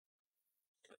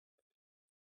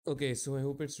Okay, so I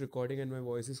hope it's recording and my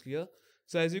voice is clear.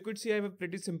 So as you could see, I have a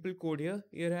pretty simple code here.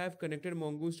 Here I have connected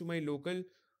Mongoose to my local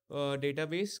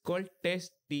database called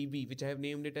testdb, which I have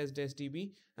named it as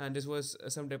testdb. And this was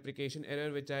some deprecation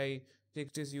error which I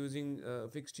fixed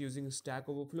using Stack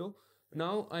Overflow.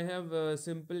 Now I have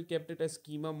simple kept it as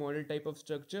schema model type of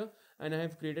structure, and I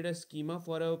have created a schema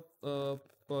for a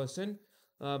person,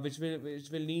 which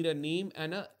will need a name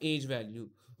and a age value.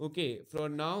 Okay, for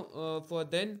now, for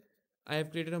then I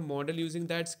have created a model using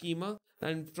that schema,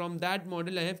 and from that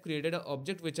model I have created an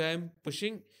object which I am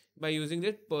pushing by using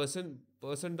that person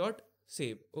dot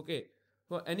save. Okay,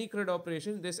 for any CRUD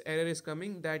operation, this error is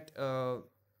coming that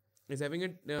is having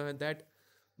it that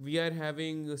we are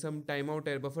having some timeout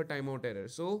error, buffer timeout error.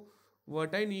 So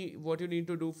what you need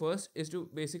to do first is to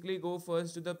basically go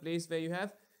first to the place where you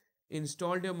have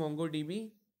installed your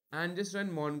MongoDB and just run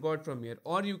mongodb from here,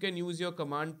 or you can use your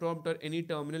command prompt or any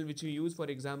terminal which you use. For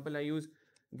example, I use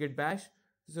git bash,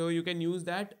 so you can use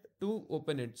that to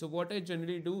open it. So what I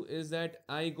generally do is that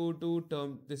I go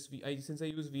to since I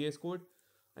use VS Code,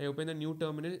 I open a new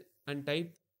terminal and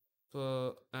type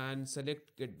and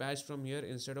select git bash from here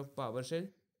instead of PowerShell,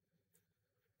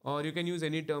 or you can use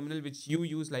any terminal which you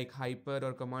use like hyper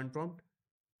or command prompt.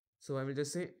 So I will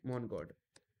just say mongodb.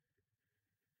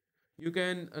 You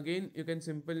can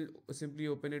simply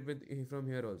open it with from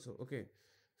here also. Okay,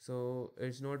 so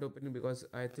it's not opening because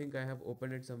I think I have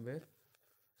opened it somewhere.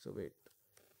 So wait.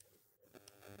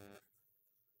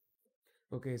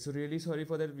 Okay, so really sorry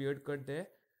for that weird cut there.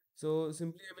 So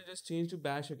simply I will just change to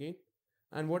bash again.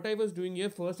 And what I was doing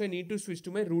here, first I need to switch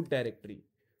to my root directory.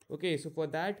 Okay, so for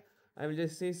that I will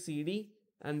just say cd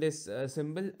and this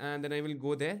symbol, and then I will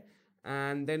go there.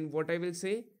 And then what I will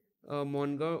say,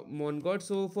 mongod.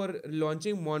 So for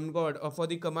launching mongod or for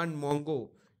the command mongo,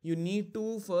 you need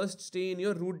to first stay in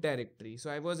your root directory.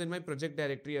 So I was in my project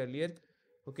directory earlier.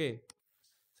 Okay,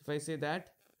 so if I say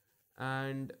that,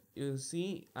 and you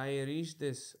see I reached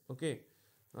this. Okay,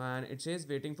 and it says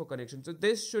waiting for connection. So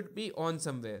this should be on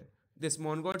somewhere. This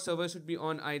mongodb server should be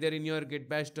on either in your git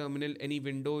bash terminal, any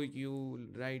window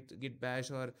you write git bash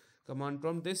or command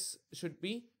prompt, this should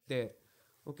be there.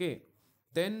 Okay,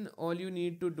 then all you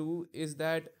need to do is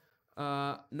that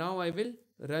now I will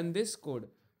run this code.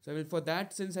 So I will, for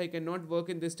that, since I cannot work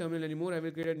in this terminal anymore, I will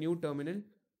create a new terminal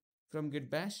from git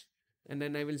bash, and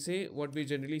then I will say what we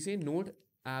generally say, node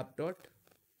app.js.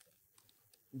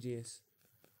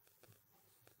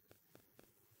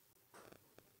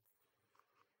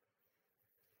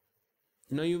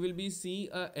 Now you will be see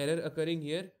a error occurring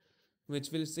here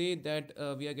which will say that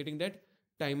we are getting that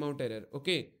timeout error.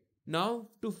 Okay, now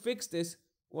to fix this,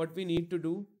 what we need to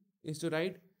do is to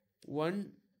write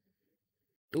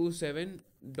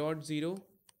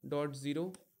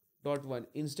 127.0.0.1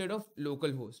 instead of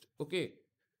localhost. Okay,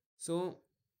 so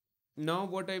now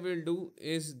what I will do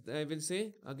is I will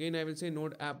say again, I will say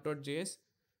node app.js.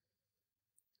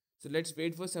 So let's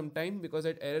wait for some time because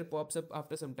that error pops up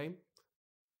after some time.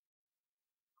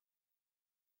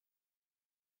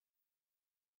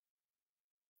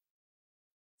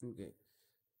 Okay,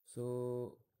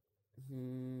 so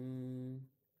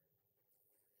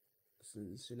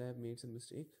still I have made some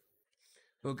mistake.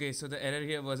 Okay, so the error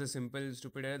here was a simple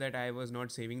stupid error that I was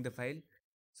not saving the file.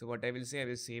 So what I will say, I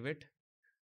will save it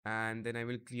and then I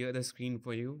will clear the screen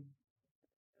for you.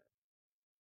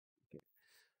 Okay.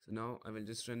 So now I will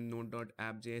just run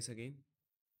node.app.js again.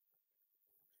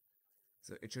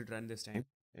 So it should run this time.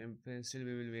 And still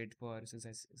we will wait for,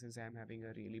 since I am having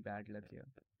a really bad luck here.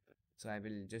 So I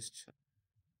will just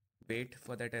wait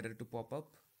for that error to pop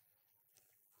up.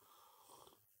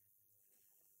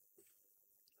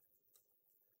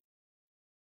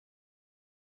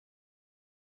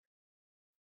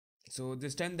 So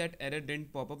this time that error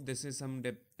didn't pop up. This is some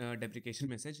deprecation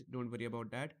message. Don't worry about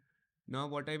that. Now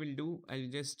what I will do, I'll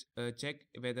just check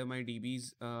whether my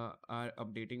DBs are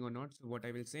updating or not. So what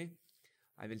I will say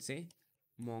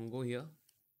Mongo here,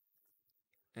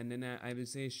 and then I will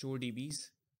say show DBs,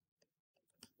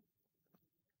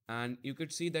 and you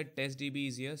could see that test DB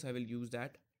is here. So I will use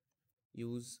that.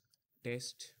 Use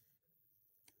test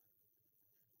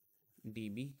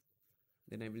DB.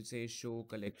 Then I will say show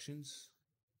collections.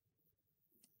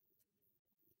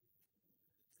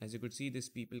 As you could see, this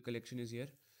people collection is here.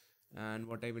 And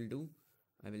what I will do,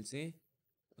 I will say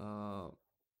uh,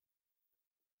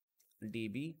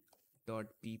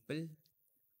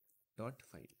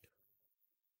 db.people.find.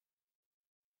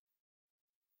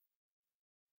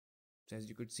 So as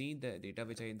you could see, the data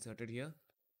which I inserted here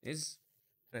is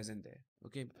present there.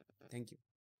 Okay, thank you.